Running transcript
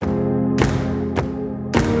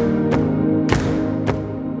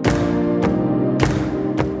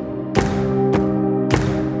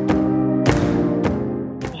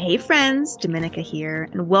Hey friends, Dominica here,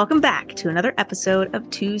 and welcome back to another episode of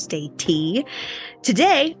Tuesday Tea.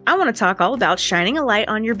 Today, I want to talk all about shining a light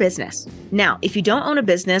on your business. Now, if you don't own a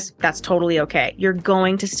business, that's totally okay. You're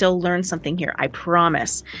going to still learn something here, I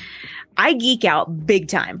promise. I geek out big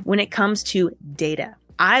time when it comes to data.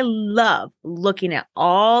 I love looking at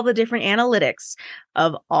all the different analytics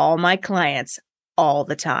of all my clients all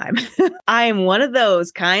the time. I am one of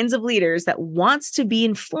those kinds of leaders that wants to be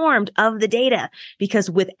informed of the data, because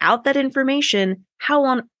without that information, how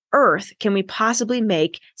on earth can we possibly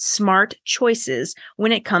make smart choices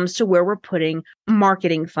when it comes to where we're putting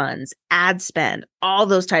marketing funds, ad spend, all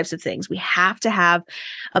those types of things? We have to have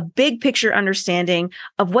a big picture understanding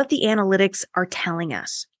of what the analytics are telling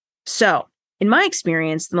us. So, in my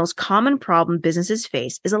experience, the most common problem businesses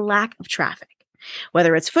face is a lack of traffic.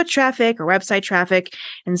 Whether it's foot traffic or website traffic,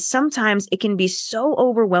 and sometimes it can be so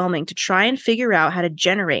overwhelming to try and figure out how to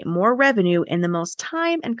generate more revenue in the most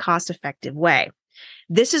time and cost-effective way.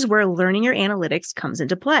 This is where learning your analytics comes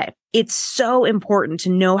into play. It's so important to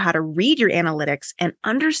know how to read your analytics and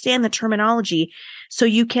understand the terminology so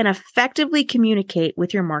you can effectively communicate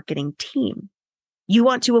with your marketing team. You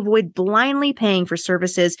want to avoid blindly paying for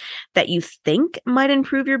services that you think might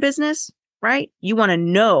improve your business, right? You want to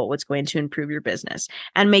know what's going to improve your business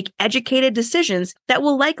and make educated decisions that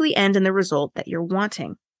will likely end in the result that you're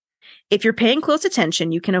wanting. If you're paying close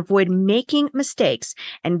attention, you can avoid making mistakes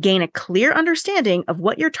and gain a clear understanding of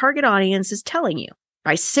what your target audience is telling you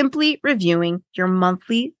by simply reviewing your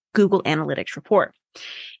monthly Google Analytics report.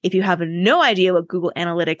 If you have no idea what Google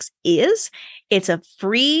Analytics is, it's a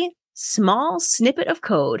free small snippet of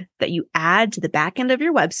code that you add to the back end of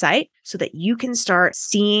your website so that you can start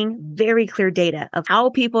seeing very clear data of how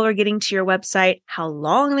people are getting to your website, how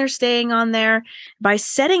long they're staying on there. By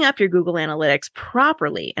setting up your Google Analytics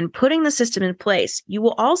properly and putting the system in place, you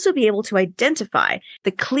will also be able to identify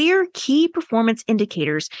the clear key performance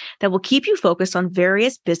indicators that will keep you focused on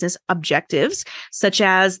various business objectives, such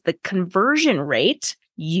as the conversion rate,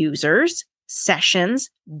 users, sessions,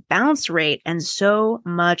 bounce rate, and so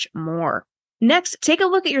much more. Next, take a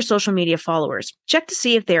look at your social media followers. Check to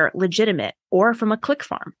see if they're legitimate or from a click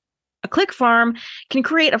farm. A click farm can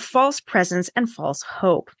create a false presence and false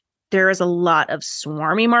hope. There is a lot of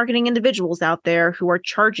swarmy marketing individuals out there who are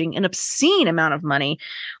charging an obscene amount of money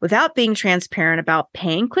without being transparent about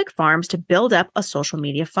paying click farms to build up a social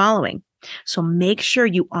media following. So make sure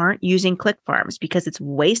you aren't using click farms because it's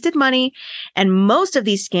wasted money, and most of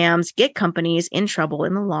these scams get companies in trouble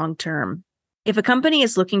in the long term. If a company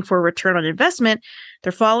is looking for a return on investment,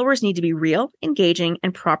 their followers need to be real, engaging,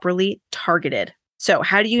 and properly targeted. So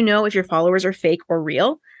how do you know if your followers are fake or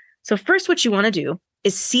real? So first, what you want to do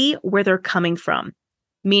is see where they're coming from,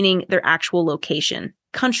 meaning their actual location,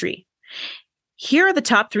 country. Here are the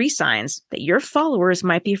top 3 signs that your followers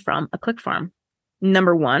might be from a click farm.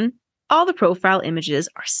 Number 1, all the profile images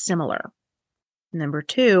are similar. Number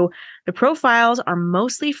 2, the profiles are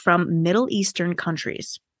mostly from Middle Eastern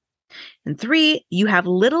countries. And 3, you have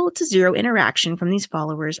little to zero interaction from these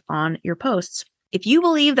followers on your posts. If you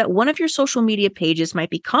believe that one of your social media pages might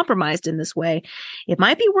be compromised in this way, it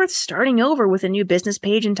might be worth starting over with a new business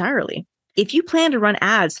page entirely. If you plan to run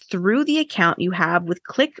ads through the account you have with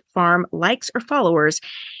click farm likes or followers,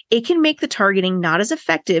 it can make the targeting not as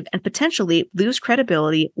effective and potentially lose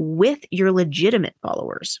credibility with your legitimate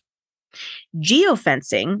followers.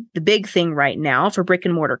 Geofencing, the big thing right now for brick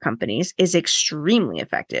and mortar companies, is extremely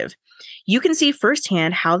effective. You can see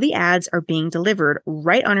firsthand how the ads are being delivered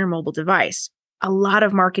right on your mobile device. A lot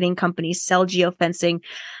of marketing companies sell geofencing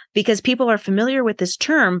because people are familiar with this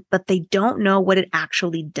term, but they don't know what it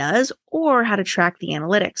actually does or how to track the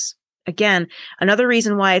analytics. Again, another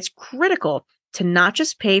reason why it's critical to not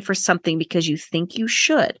just pay for something because you think you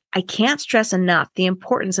should. I can't stress enough the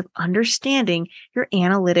importance of understanding your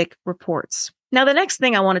analytic reports. Now, the next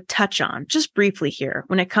thing I want to touch on just briefly here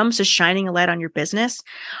when it comes to shining a light on your business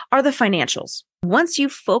are the financials. Once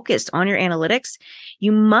you've focused on your analytics,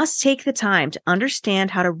 you must take the time to understand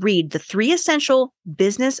how to read the 3 essential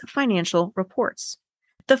business financial reports.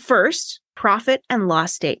 The first, profit and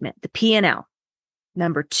loss statement, the P&L.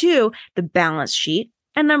 Number 2, the balance sheet.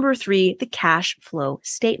 And number 3, the cash flow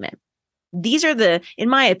statement. These are in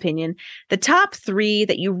my opinion, the top 3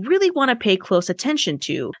 that you really want to pay close attention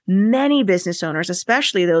to. Many business owners,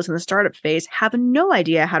 especially those in the startup phase, have no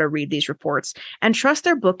idea how to read these reports and trust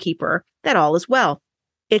their bookkeeper that all is well.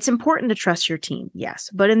 It's important to trust your team, yes,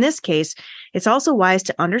 but in this case, it's also wise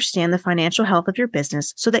to understand the financial health of your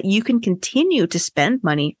business so that you can continue to spend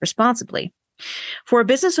money responsibly. For a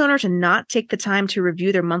business owner to not take the time to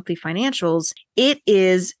review their monthly financials, it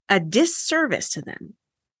is a disservice to them.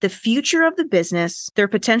 the future of the business, their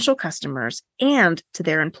potential customers, and to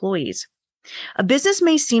their employees. A business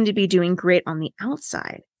may seem to be doing great on the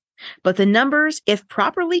outside, but the numbers, if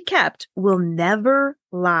properly kept, will never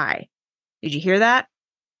lie. Did you hear that?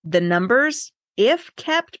 The numbers, if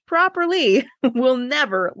kept properly, will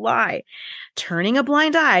never lie. Turning a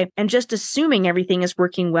blind eye and just assuming everything is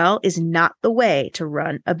working well is not the way to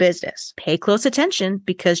run a business. Pay close attention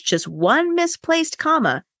because just one misplaced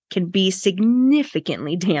comma can be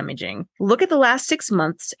significantly damaging. Look at the last 6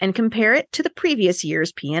 months and compare it to the previous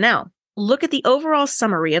year's P&L. Look at the overall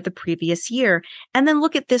summary of the previous year and then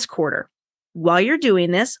look at this quarter. While you're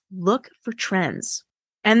doing this, look for trends.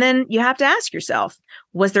 And then you have to ask yourself,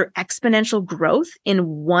 was there exponential growth in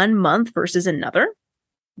 1 month versus another?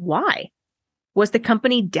 Why? Was the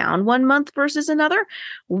company down 1 month versus another?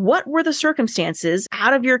 What were the circumstances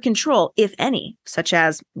out of your control, if any, such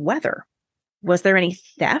as weather? Was there any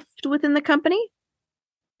theft within the company?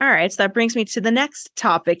 All right, so that brings me to the next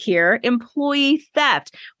topic here, employee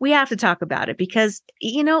theft. We have to talk about it because,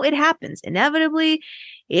 it happens. Inevitably,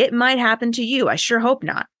 it might happen to you. I sure hope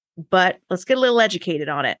not. But let's get a little educated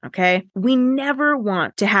on it, okay? We never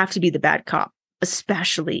want to have to be the bad cop,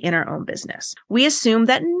 especially in our own business. We assume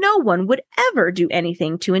that no one would ever do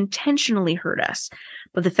anything to intentionally hurt us.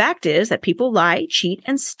 But the fact is that people lie, cheat,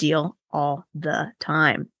 and steal all the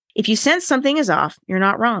time. If you sense something is off, you're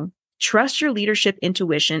not wrong. Trust your leadership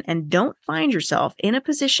intuition and don't find yourself in a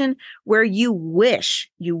position where you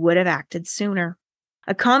wish you would have acted sooner.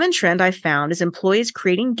 A common trend I've found is employees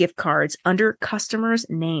creating gift cards under customers'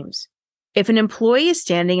 names. If an employee is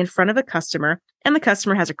standing in front of a customer and the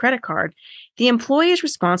customer has a credit card, the employee is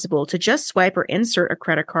responsible to just swipe or insert a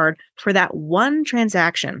credit card for that one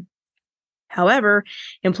transaction. However,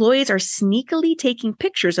 employees are sneakily taking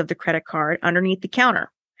pictures of the credit card underneath the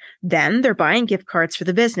counter. Then they're buying gift cards for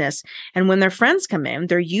the business, and when their friends come in,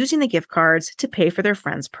 they're using the gift cards to pay for their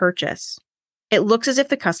friend's purchase. It looks as if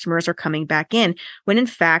the customers are coming back in, when in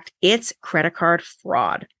fact, it's credit card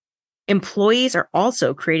fraud. Employees are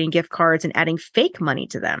also creating gift cards and adding fake money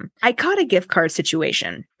to them. I caught a gift card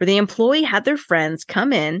situation where the employee had their friends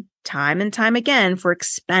come in time and time again for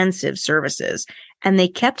expensive services, and they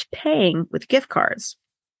kept paying with gift cards.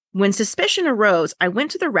 When suspicion arose, I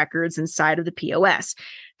went to the records inside of the POS.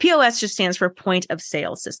 POS just stands for point of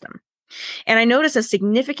sale system. And I noticed a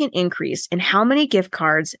significant increase in how many gift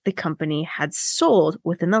cards the company had sold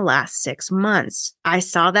within the last 6 months. I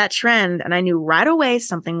saw that trend and I knew right away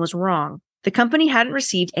something was wrong. The company hadn't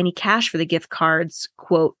received any cash for the gift cards,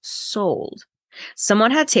 quote, sold.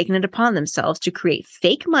 Someone had taken it upon themselves to create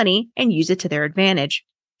fake money and use it to their advantage.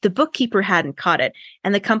 The bookkeeper hadn't caught it,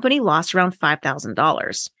 and the company lost around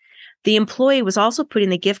 $5,000. The employee was also putting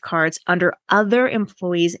the gift cards under other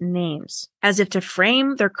employees' names, as if to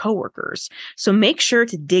frame their coworkers. So make sure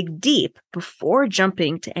to dig deep before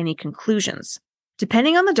jumping to any conclusions.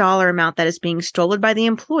 Depending on the dollar amount that is being stolen by the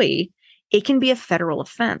employee, it can be a federal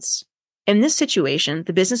offense. In this situation,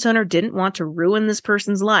 the business owner didn't want to ruin this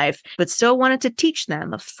person's life, but still wanted to teach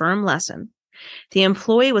them a firm lesson. The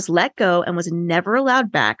employee was let go and was never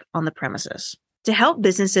allowed back on the premises. To help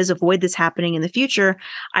businesses avoid this happening in the future,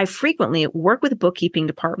 I frequently work with bookkeeping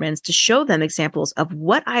departments to show them examples of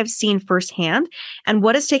what I've seen firsthand and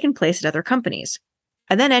what has taken place at other companies.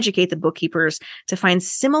 I then educate the bookkeepers to find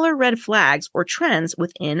similar red flags or trends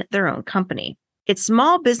within their own company. It's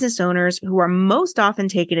small business owners who are most often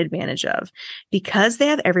taken advantage of because they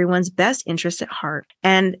have everyone's best interest at heart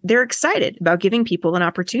and they're excited about giving people an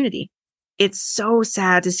opportunity. It's so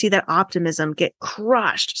sad to see that optimism get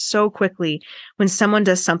crushed so quickly when someone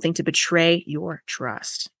does something to betray your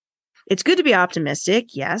trust. It's good to be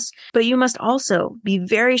optimistic, yes, but you must also be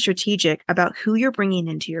very strategic about who you're bringing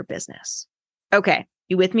into your business. Okay,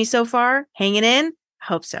 you with me so far? Hanging in?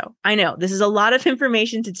 Hope so. I know this is a lot of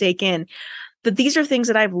information to take in, but these are things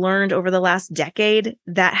that I've learned over the last decade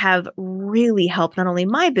that have really helped not only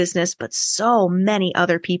my business, but so many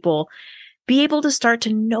other people be able to start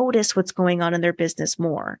to notice what's going on in their business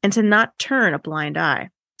more and to not turn a blind eye.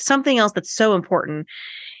 Something else that's so important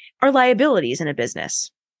are liabilities in a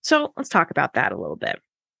business. So let's talk about that a little bit.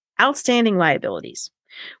 Outstanding liabilities.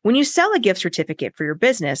 When you sell a gift certificate for your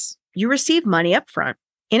business, you receive money up front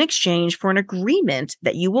in exchange for an agreement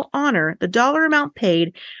that you will honor the dollar amount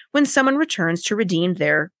paid when someone returns to redeem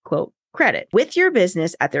their, quote, credit with your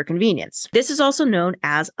business at their convenience. This is also known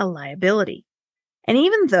as a liability. And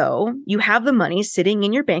even though you have the money sitting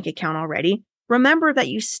in your bank account already, remember that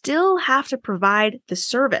you still have to provide the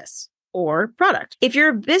service. or product. If you're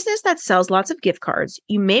a business that sells lots of gift cards,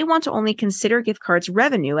 you may want to only consider gift cards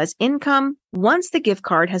revenue as income once the gift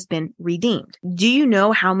card has been redeemed. Do you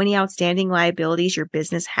know how many outstanding liabilities your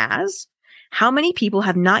business has? How many people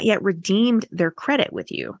have not yet redeemed their credit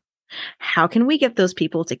with you? How can we get those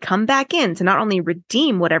people to come back in to not only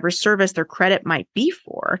redeem whatever service their credit might be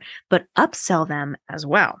for, but upsell them as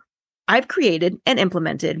well? I've created and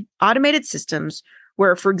implemented automated systems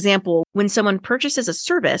where, for example, when someone purchases a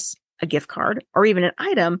service, a gift card, or even an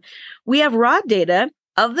item, we have raw data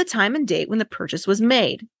of the time and date when the purchase was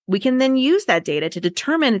made. We can then use that data to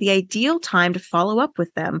determine the ideal time to follow up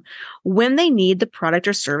with them when they need the product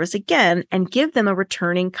or service again and give them a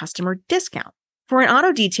returning customer discount. For an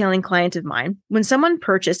auto detailing client of mine, when someone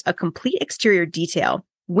purchased a complete exterior detail,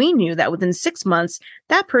 we knew that within 6 months,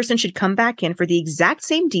 that person should come back in for the exact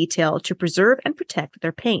same detail to preserve and protect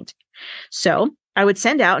their paint. So I would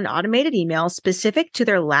send out an automated email specific to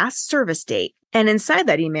their last service date. And inside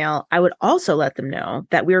that email, I would also let them know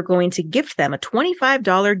that we were going to gift them a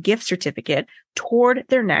 $25 gift certificate toward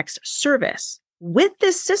their next service. With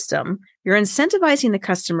this system, you're incentivizing the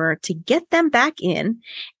customer to get them back in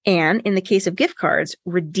and, in the case of gift cards,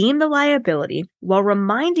 redeem the liability while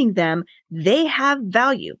reminding them they have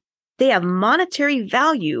value. They have monetary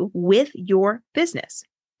value with your business.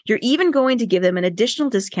 You're even going to give them an additional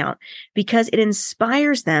discount because it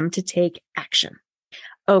inspires them to take action.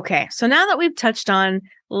 Okay, so now that we've touched on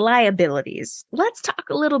liabilities, let's talk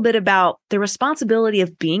a little bit about the responsibility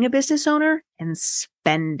of being a business owner and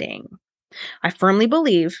spending. I firmly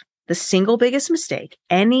believe the single biggest mistake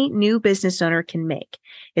any new business owner can make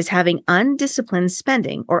is having undisciplined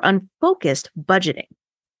spending or unfocused budgeting.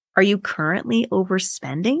 Are you currently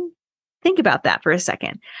overspending? Think about that for a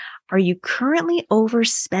second. Are you currently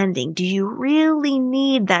overspending? Do you really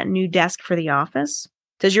need that new desk for the office?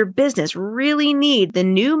 Does your business really need the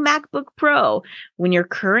new MacBook Pro when your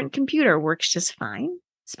current computer works just fine?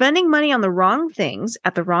 Spending money on the wrong things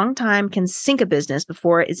at the wrong time can sink a business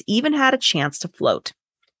before it has even had a chance to float.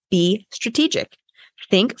 Be strategic.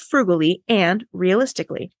 Think frugally and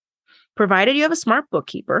realistically. Provided you have a smart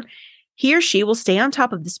bookkeeper, he or she will stay on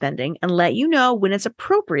top of the spending and let you know when it's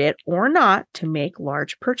appropriate or not to make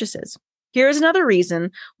large purchases. Here's another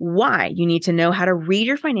reason why you need to know how to read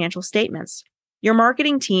your financial statements. Your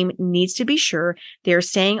marketing team needs to be sure they're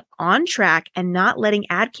staying on track and not letting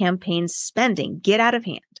ad campaign spending get out of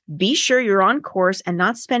hand. Be sure you're on course and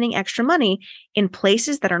not spending extra money in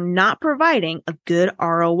places that are not providing a good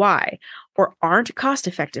ROI or aren't cost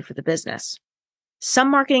effective for the business. Some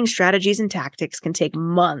marketing strategies and tactics can take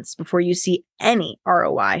months before you see any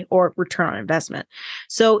ROI or return on investment.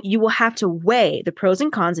 So you will have to weigh the pros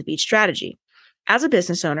and cons of each strategy. As a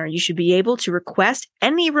business owner, you should be able to request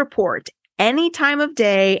any report, any time of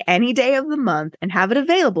day, any day of the month, and have it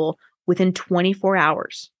available within 24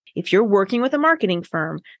 hours. If you're working with a marketing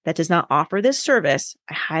firm that does not offer this service,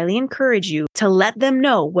 I highly encourage you to let them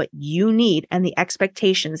know what you need and the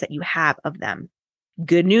expectations that you have of them.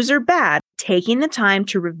 Good news or bad, taking the time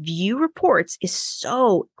to review reports is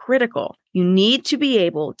so critical. You need to be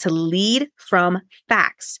able to lead from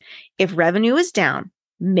facts. If revenue is down,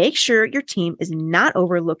 make sure your team is not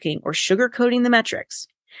overlooking or sugarcoating the metrics.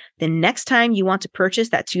 The next time you want to purchase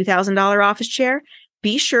that $2,000 office chair,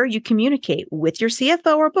 be sure you communicate with your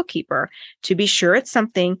CFO or bookkeeper to be sure it's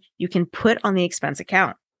something you can put on the expense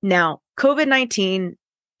account. Now, COVID-19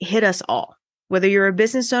 hit us all, whether you're a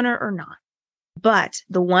business owner or not. But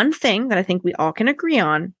the one thing that I think we all can agree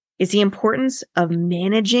on is the importance of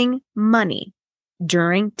managing money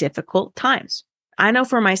during difficult times. I know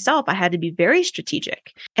for myself, I had to be very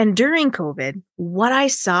strategic. And during COVID, what I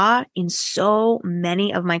saw in so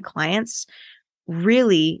many of my clients,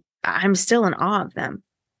 really, I'm still in awe of them.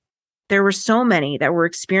 There were so many that were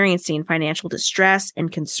experiencing financial distress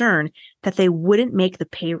and concern that they wouldn't make the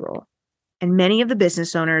payroll. And many of the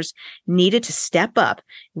business owners needed to step up,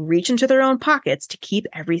 reach into their own pockets to keep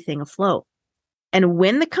everything afloat. And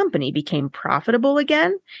when the company became profitable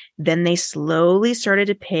again, then they slowly started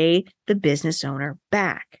to pay the business owner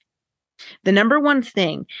back. The number one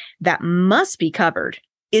thing that must be covered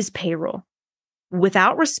is payroll.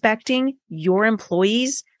 Without respecting your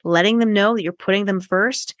employees, letting them know that you're putting them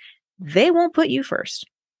first, they won't put you first.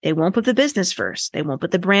 They won't put the business first. They won't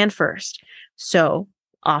put the brand first. So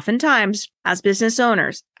oftentimes, as business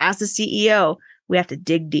owners, as the CEO, we have to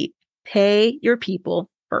dig deep. Pay your people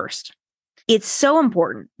first. It's so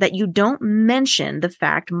important that you don't mention the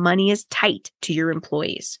fact money is tight to your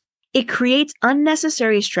employees. It creates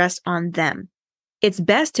unnecessary stress on them. It's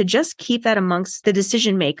best to just keep that amongst the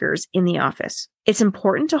decision makers in the office. It's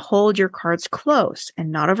important to hold your cards close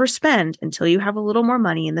and not overspend until you have a little more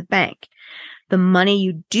money in the bank. The money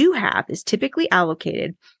you do have is typically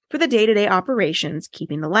allocated for the day-to-day operations,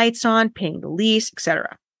 keeping the lights on, paying the lease,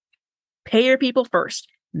 etc. Pay your people first.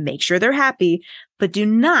 Make sure they're happy, but do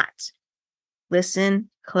not listen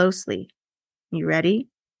closely. You ready?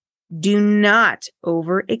 Do not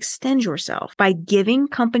overextend yourself by giving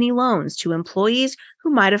company loans to employees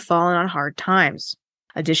who might have fallen on hard times.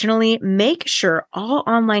 Additionally, make sure all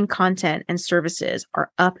online content and services are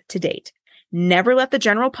up to date. Never let the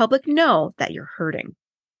general public know that you're hurting.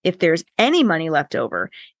 If there's any money left over,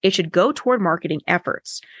 it should go toward marketing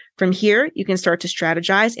efforts. From here, you can start to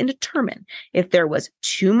strategize and determine if there was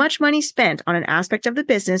too much money spent on an aspect of the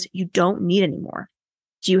business you don't need anymore.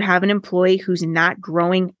 Do you have an employee who's not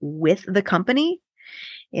growing with the company?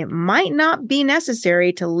 It might not be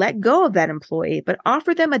necessary to let go of that employee, but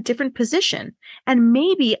offer them a different position, and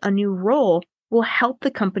maybe a new role will help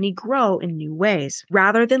the company grow in new ways.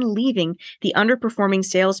 Rather than leaving the underperforming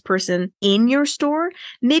salesperson in your store,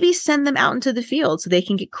 maybe send them out into the field so they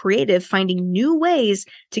can get creative, finding new ways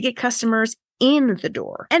to get customers in the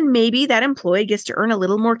door. And maybe that employee gets to earn a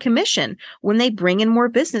little more commission when they bring in more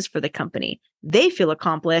business for the company. They feel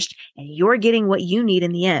accomplished, and you're getting what you need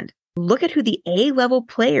in the end. Look at who the A-level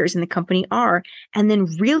players in the company are, and then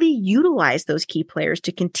really utilize those key players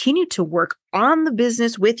to continue to work on the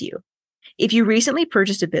business with you. If you recently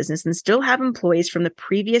purchased a business and still have employees from the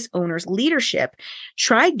previous owner's leadership,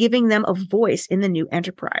 try giving them a voice in the new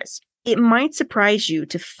enterprise. It might surprise you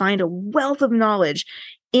to find a wealth of knowledge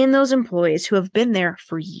in those employees who have been there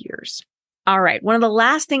for years. All right, one of the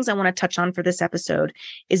last things I want to touch on for this episode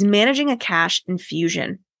is managing a cash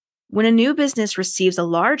infusion. When a new business receives a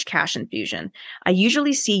large cash infusion, I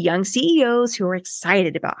usually see young CEOs who are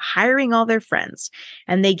excited about hiring all their friends,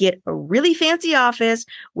 and they get a really fancy office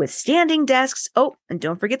with standing desks. Oh, and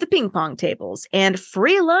don't forget the ping pong tables and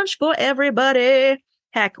free lunch for everybody.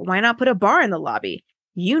 Heck, why not put a bar in the lobby?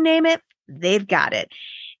 You name it, they've got it.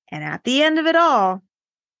 And at the end of it all,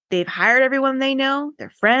 they've hired everyone they know, their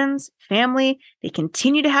friends, family. They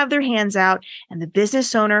continue to have their hands out, and the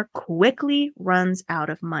business owner quickly runs out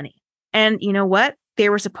of money. And you know what? They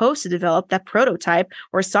were supposed to develop that prototype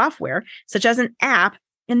or software, such as an app,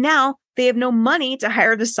 and now they have no money to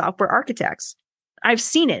hire the software architects. I've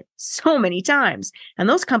seen it so many times, and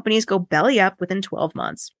those companies go belly up within 12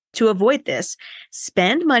 months. To avoid this,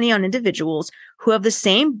 spend money on individuals who have the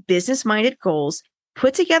same business-minded goals.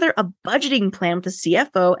 Put together a budgeting plan with the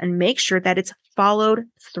CFO and make sure that it's followed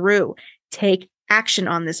through. Take action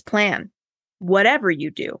on this plan. Whatever you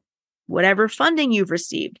do, whatever funding you've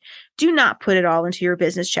received, do not put it all into your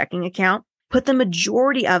business checking account. Put the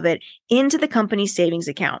majority of it into the company's savings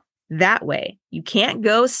account. That way, you can't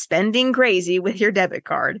go spending crazy with your debit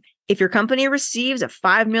card. If your company receives a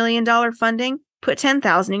 $5 million funding, put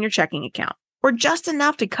 $10,000 in your checking account, or just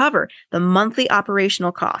enough to cover the monthly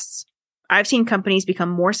operational costs. I've seen companies become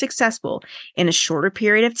more successful in a shorter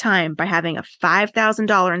period of time by having a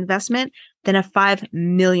 $5,000 investment than a $5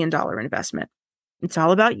 million investment. It's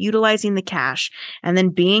all about utilizing the cash and then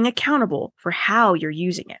being accountable for how you're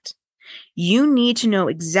using it. You need to know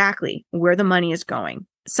exactly where the money is going.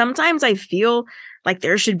 Sometimes I feel like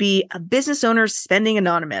there should be a business owner spending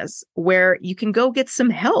anonymous where you can go get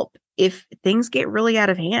some help if things get really out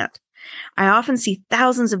of hand. I often see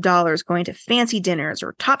thousands of dollars going to fancy dinners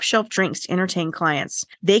or top shelf drinks to entertain clients.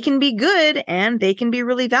 They can be good and they can be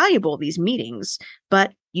really valuable, these meetings,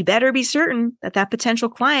 but you better be certain that that potential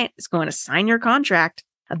client is going to sign your contract.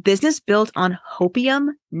 A business built on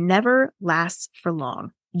hopium never lasts for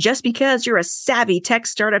long. Just because you're a savvy tech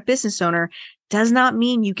startup business owner does not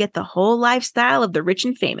mean you get the whole lifestyle of the rich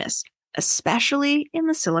and famous, especially in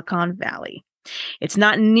the Silicon Valley. It's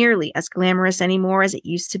not nearly as glamorous anymore as it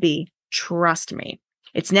used to be. Trust me.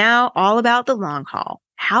 It's now all about the long haul.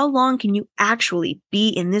 How long can you actually be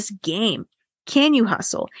in this game? Can you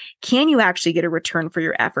hustle? Can you actually get a return for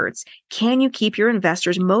your efforts? Can you keep your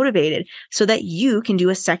investors motivated so that you can do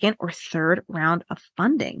a second or third round of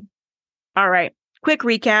funding? All right, quick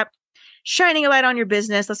recap. Shining a light on your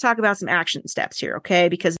business. Let's talk about some action steps here, okay?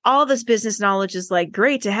 Because all this business knowledge is like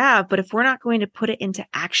great to have, but if we're not going to put it into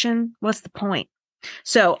action, what's the point?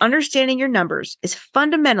 So understanding your numbers is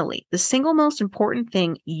fundamentally the single most important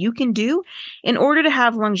thing you can do in order to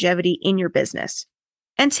have longevity in your business.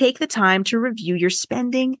 And take the time to review your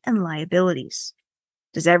spending and liabilities.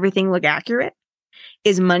 Does everything look accurate?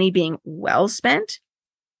 Is money being well spent?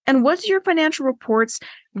 And what do your financial reports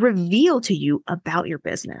reveal to you about your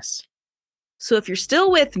business? So if you're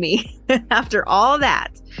still with me after all that,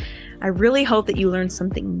 I really hope that you learned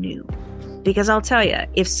something new. Because I'll tell you,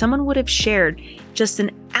 if someone would have shared just an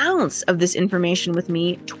ounce of this information with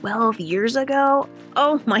me 12 years ago,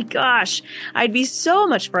 oh my gosh, I'd be so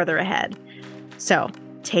much further ahead. So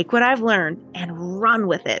take what I've learned and run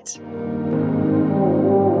with it.